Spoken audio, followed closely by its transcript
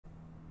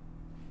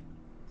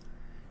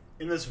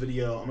In this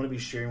video, I'm going to be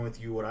sharing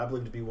with you what I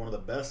believe to be one of the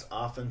best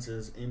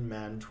offenses in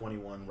Madden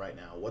 21 right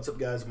now. What's up,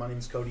 guys? My name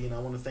is Cody, and I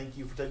want to thank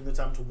you for taking the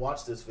time to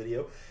watch this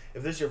video.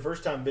 If this is your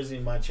first time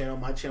visiting my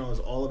channel is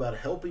all about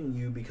helping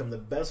you become the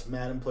best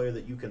Madden player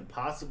that you can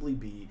possibly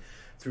be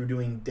through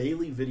doing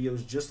daily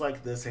videos just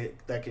like this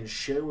that can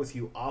share with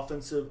you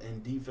offensive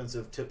and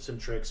defensive tips and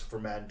tricks for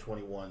Madden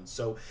 21.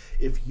 So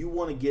if you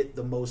want to get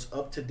the most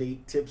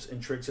up-to-date tips and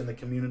tricks in the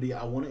community,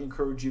 I want to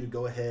encourage you to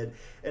go ahead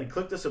and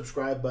click the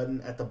subscribe button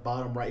at the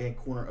bottom right-hand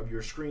corner of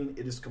your screen.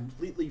 It is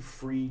completely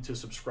free to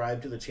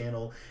subscribe to the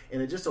channel,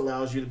 and it just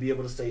allows you to be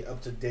able to stay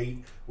up to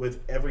date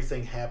with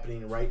everything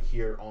happening right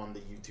here on the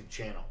YouTube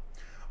channel.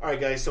 Alright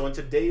guys, so in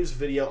today's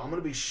video, I'm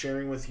going to be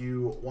sharing with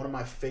you one of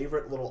my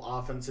favorite little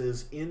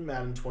offenses in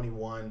Madden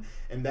 21,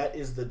 and that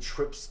is the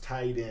trips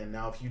tight end.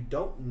 Now, if you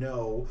don't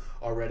know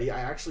already,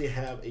 I actually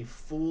have a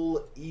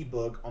full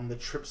ebook on the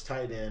trips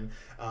tight end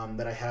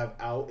that I have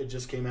out. It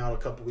just came out a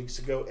couple weeks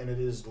ago, and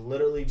it is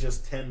literally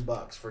just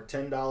 $10. For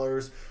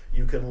 $10,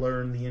 you can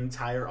learn the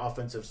entire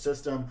offensive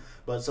system,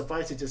 but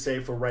suffice it to say,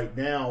 for right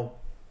now,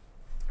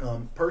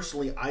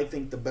 personally, I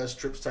think the best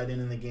trips tight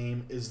end in the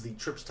game is the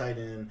trips tight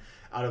end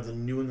out of the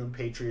New England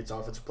Patriots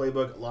offensive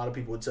playbook. A lot of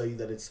people would tell you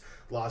that it's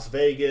Las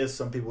Vegas.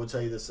 Some people would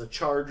tell you this is the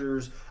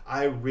Chargers.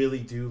 I really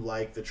do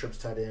like the trips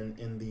tight end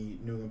in the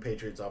New England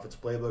Patriots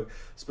offensive playbook,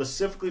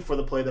 specifically for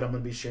the play that I'm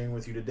going to be sharing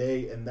with you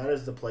today, and that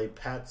is the play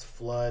Pat's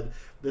Flood.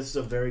 This is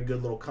a very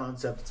good little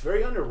concept. It's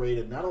very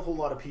underrated. Not a whole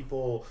lot of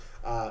people,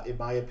 in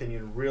my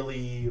opinion,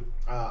 really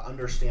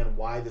understand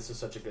why this is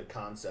such a good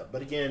concept.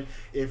 But again,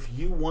 if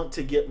you want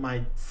to get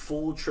my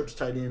full trips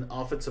tight end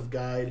offensive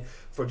guide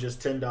for just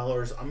 $10,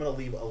 I'm going to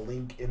leave a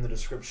link in the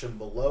description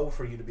below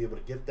for you to be able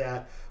to get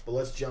that. But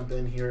let's jump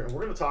in here, and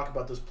we're going to talk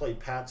about this play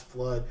Pat's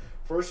Flood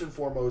first and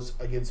foremost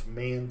against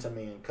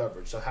man-to-man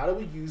coverage. So how do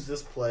we use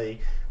this play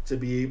to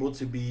be able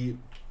to be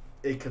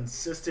a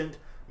consistent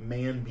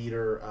man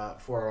beater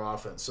for our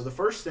offense? So the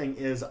first thing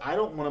is, I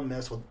don't want to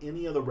mess with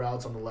any of the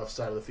routes on the left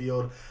side of the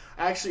field.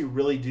 I actually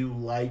really do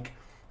like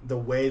the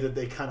way that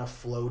they kind of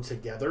flow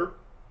together,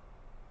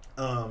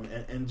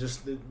 and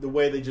just the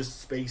way they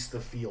just space the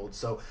field.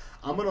 So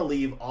I'm going to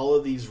leave all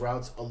of these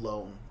routes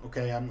alone,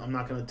 okay? I'm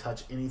not going to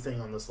touch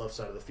anything on this left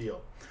side of the field.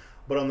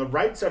 But on the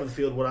right side of the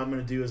field, what I'm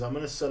going to do is I'm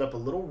going to set up a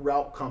little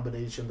route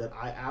combination that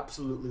I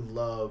absolutely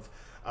love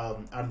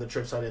out of the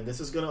trips tight end. This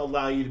is going to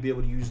allow you to be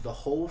able to use the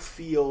whole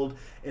field,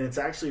 and it's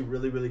actually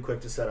really, really quick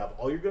to set up.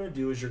 All you're going to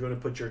do is you're going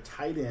to put your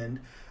tight end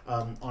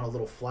on a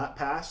little flat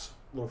pass,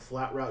 little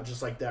flat route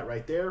just like that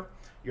right there.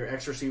 Your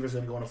X receiver is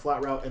going to go on a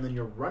flat route, and then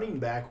your running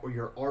back or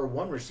your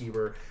R1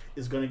 receiver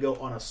is going to go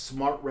on a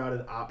smart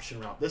routed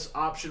option route. This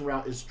option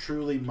route is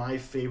truly my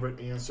favorite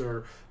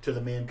answer to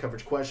the man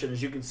coverage question.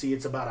 As you can see,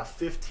 it's about a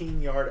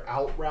 15-yard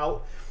out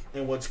route.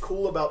 And what's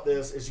cool about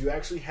this is you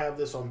actually have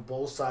this on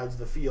both sides of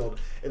the field.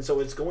 And so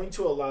it's going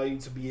to allow you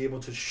to be able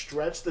to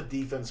stretch the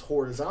defense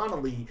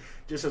horizontally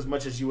just as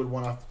much as you would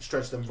want to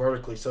stretch them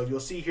vertically. So you'll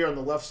see here on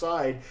the left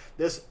side,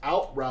 this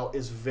out route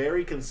is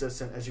very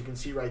consistent. As you can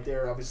see right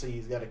there, obviously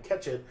he's got to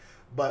catch it,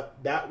 but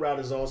that route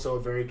is also a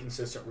very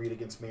consistent read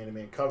against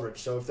man-to-man coverage.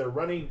 So if they're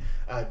running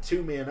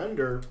two-man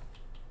under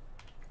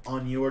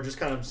on you, or just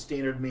kind of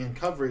standard man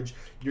coverage,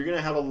 you're going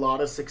to have a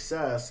lot of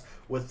success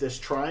with this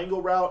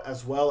triangle route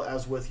as well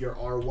as with your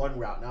R1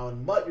 route. Now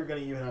in MUT, you're going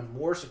to even have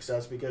more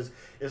success because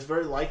it's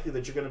very likely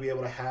that you're going to be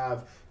able to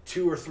have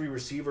 2 or 3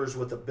 receivers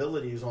with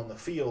abilities on the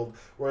field,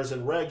 whereas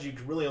in regs you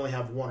could really only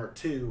have 1 or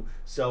 2.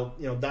 So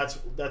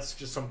that's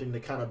just something to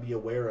kind of be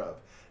aware of.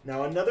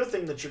 Now, another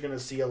thing that you're going to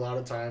see a lot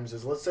of times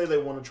is, let's say they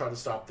want to try to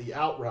stop the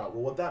out route.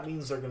 Well, what that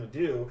means they're going to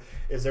do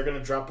is they're going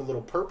to drop a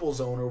little purple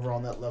zone over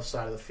on that left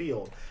side of the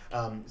field.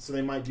 So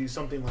they might do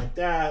something like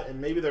that,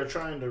 and maybe they're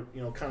trying to,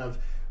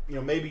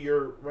 maybe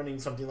you're running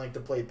something like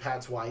the play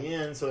Pat's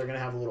YN, so they're going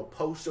to have a little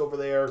post over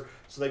there.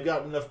 So they've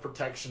got enough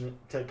protection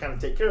to kind of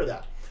take care of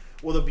that.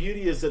 Well, the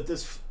beauty is that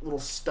this little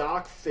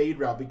stock fade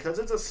route, because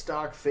it's a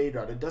stock fade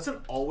route, it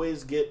doesn't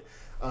always get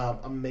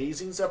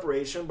amazing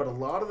separation, but a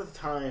lot of the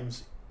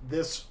times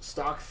this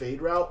stock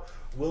fade route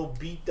will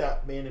beat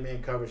that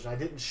man-to-man coverage. And I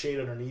didn't shade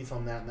underneath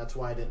on that, and that's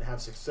why I didn't have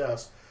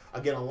success.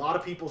 Again, a lot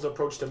of people's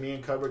approach to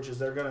man coverage is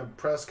they're going to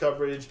press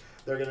coverage,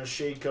 they're going to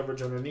shade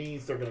coverage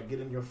underneath, they're going to get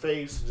in your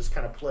face and just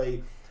kind of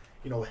play,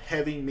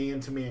 heavy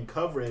man-to-man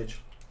coverage.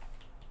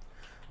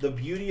 The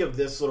beauty of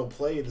this little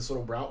play, this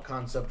little route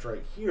concept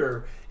right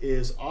here,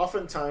 is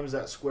oftentimes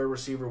that square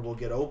receiver will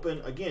get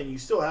open. Again, you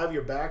still have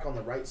your back on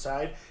the right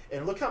side,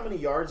 and look how many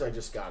yards I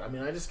just got. I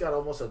mean, I just got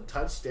almost a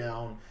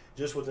touchdown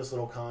just with this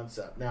little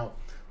concept. Now,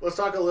 let's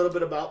talk a little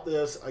bit about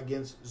this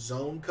against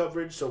zone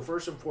coverage. So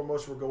first and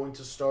foremost, we're going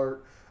to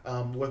start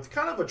with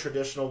kind of a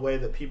traditional way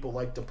that people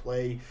like to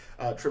play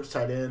trips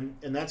tight end,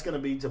 and that's going to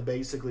be to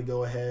basically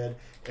go ahead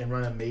and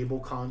run a Mabel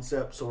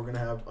concept. So we're going to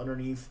have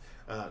underneath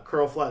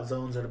curl flat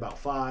zones at about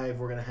 5.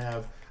 We're going to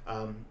have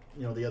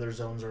the other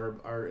zones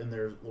are in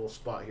their little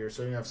spot here.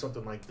 So you have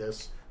something like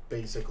this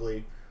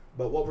basically.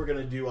 But what we're going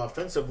to do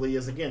offensively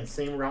is, again,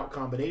 same route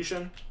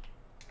combination.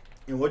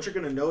 And what you're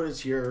going to notice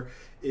here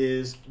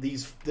is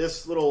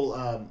this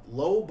little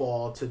low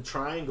ball to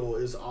triangle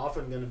is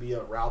often going to be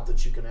a route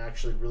that you can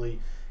actually really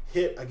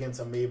hit against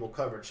a Mabel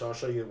coverage. So I'll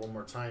show you it one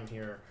more time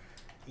here,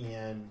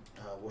 and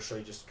we'll show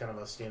you just kind of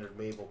a standard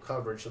Mabel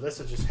coverage. So this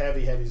is just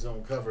heavy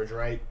zone coverage,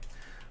 right?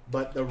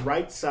 But the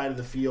right side of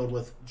the field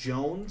with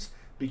Jones,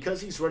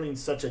 because he's running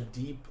such a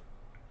deep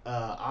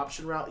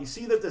option route, you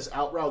see that this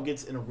out route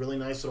gets in a really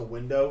nice little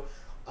window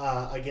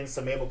against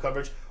the Mabel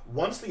coverage.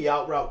 Once the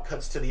out route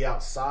cuts to the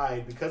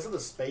outside, because of the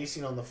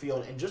spacing on the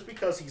field and just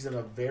because he's in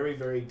a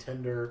very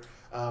tender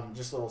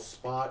just little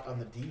spot on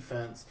the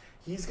defense,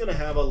 he's going to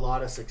have a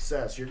lot of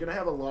success. You're going to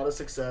have a lot of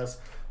success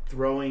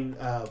throwing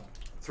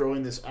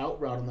this out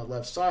route on the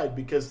left side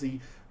because the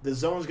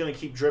zone is going to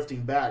keep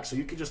drifting back. So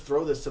you can just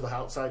throw this to the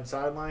outside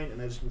sideline,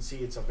 and as you can see,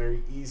 it's a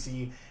very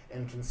easy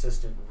and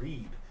consistent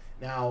read.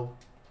 Now,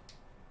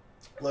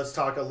 let's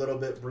talk a little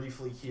bit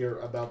briefly here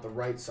about the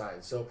right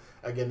side. So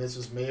again, this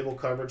is Mabel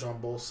coverage on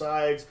both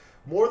sides.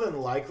 More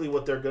than likely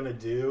what they're going to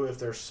do, if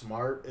they're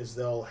smart, is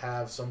they'll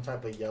have some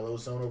type of yellow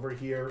zone over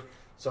here.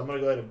 So I'm going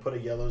to go ahead and put a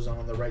yellow zone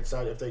on the right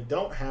side. If they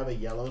don't have a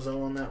yellow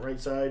zone on that right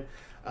side,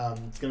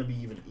 it's going to be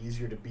even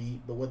easier to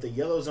beat. But with the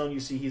yellow zone, you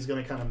see he's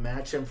going to kind of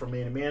match him from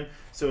man to man.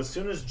 So as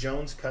soon as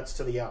Jones cuts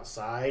to the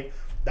outside,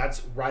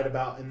 that's right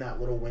about in that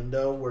little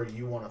window where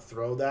you want to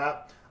throw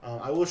that.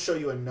 I will show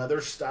you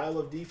another style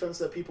of defense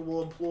that people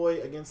will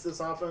employ against this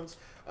offense,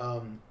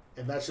 and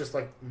that's just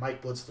like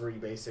Mike Blitz 3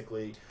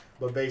 basically.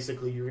 But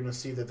basically you're going to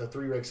see that the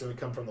 3-rec's going to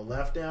come from the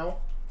left now.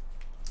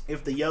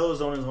 If the yellow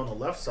zone is on the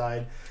left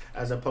side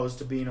as opposed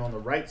to being on the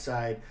right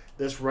side,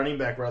 this running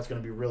back route is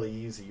going to be really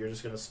easy. You're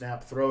just going to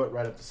snap, throw it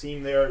right up the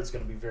seam there. It's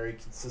going to be very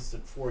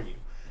consistent for you.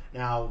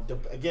 Now,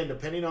 again,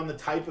 depending on the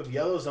type of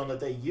yellow zone that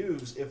they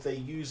use, if they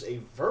use a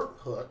vert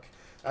hook,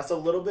 that's a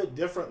little bit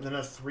different than a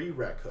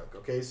 3-rec hook,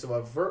 okay? So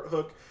a vert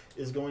hook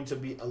is going to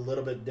be a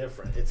little bit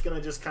different. It's going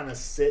to just kind of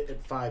sit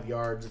at 5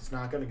 yards. It's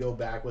not going to go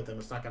back with him.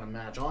 It's not going to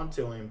match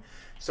onto him.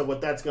 So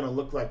what that's going to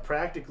look like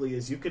practically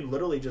is you can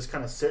literally just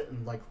kind of sit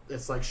and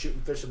it's like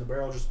shooting fish in the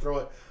barrel. Just throw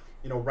it,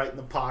 right in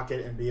the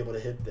pocket and be able to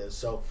hit this.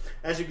 So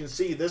as you can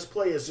see, this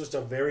play is just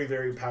a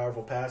very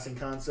powerful passing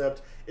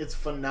concept. It's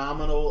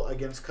phenomenal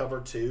against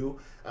cover 2.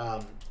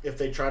 If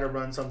they try to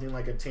run something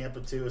like a Tampa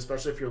 2,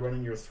 especially if you're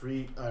running your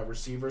 3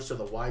 receivers to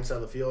the wide side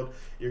of the field,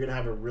 you're going to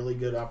have a really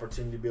good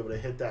opportunity to be able to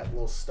hit that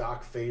little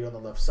stock fade on the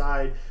left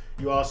side.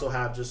 You also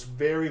have just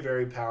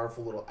very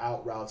powerful little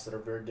out routes that are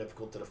very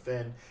difficult to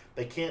defend.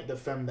 They can't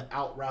defend the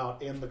out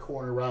route and the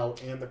corner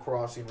route and the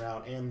crossing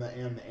route and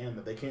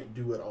the. They can't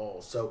do it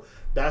all. So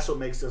that's what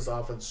makes this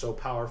offense so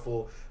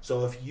powerful.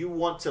 So if you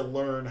want to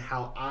learn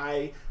how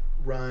I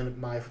run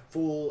my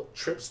full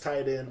trips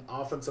tight end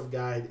offensive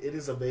guide, it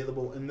is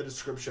available in the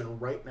description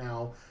right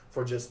now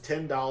for just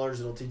 $10.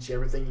 It'll teach you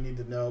everything you need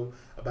to know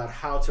about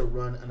how to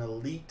run an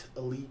elite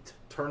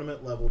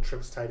tournament level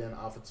trips tight end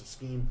offensive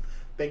scheme.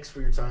 Thanks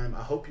for your time.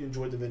 I hope you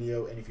enjoyed the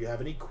video, and if you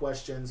have any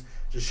questions,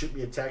 just shoot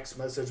me a text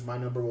message. My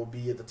number will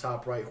be at the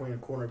top right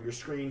hand corner of your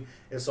screen.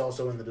 It's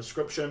also in the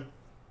description.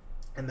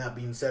 And that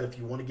being said, if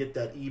you want to get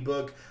that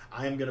ebook,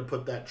 I am going to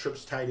put that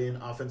Trips Tight End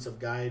Offensive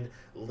Guide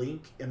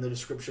link in the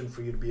description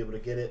for you to be able to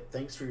get it.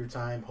 Thanks for your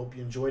time. Hope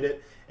you enjoyed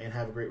it, and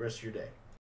have a great rest of your day.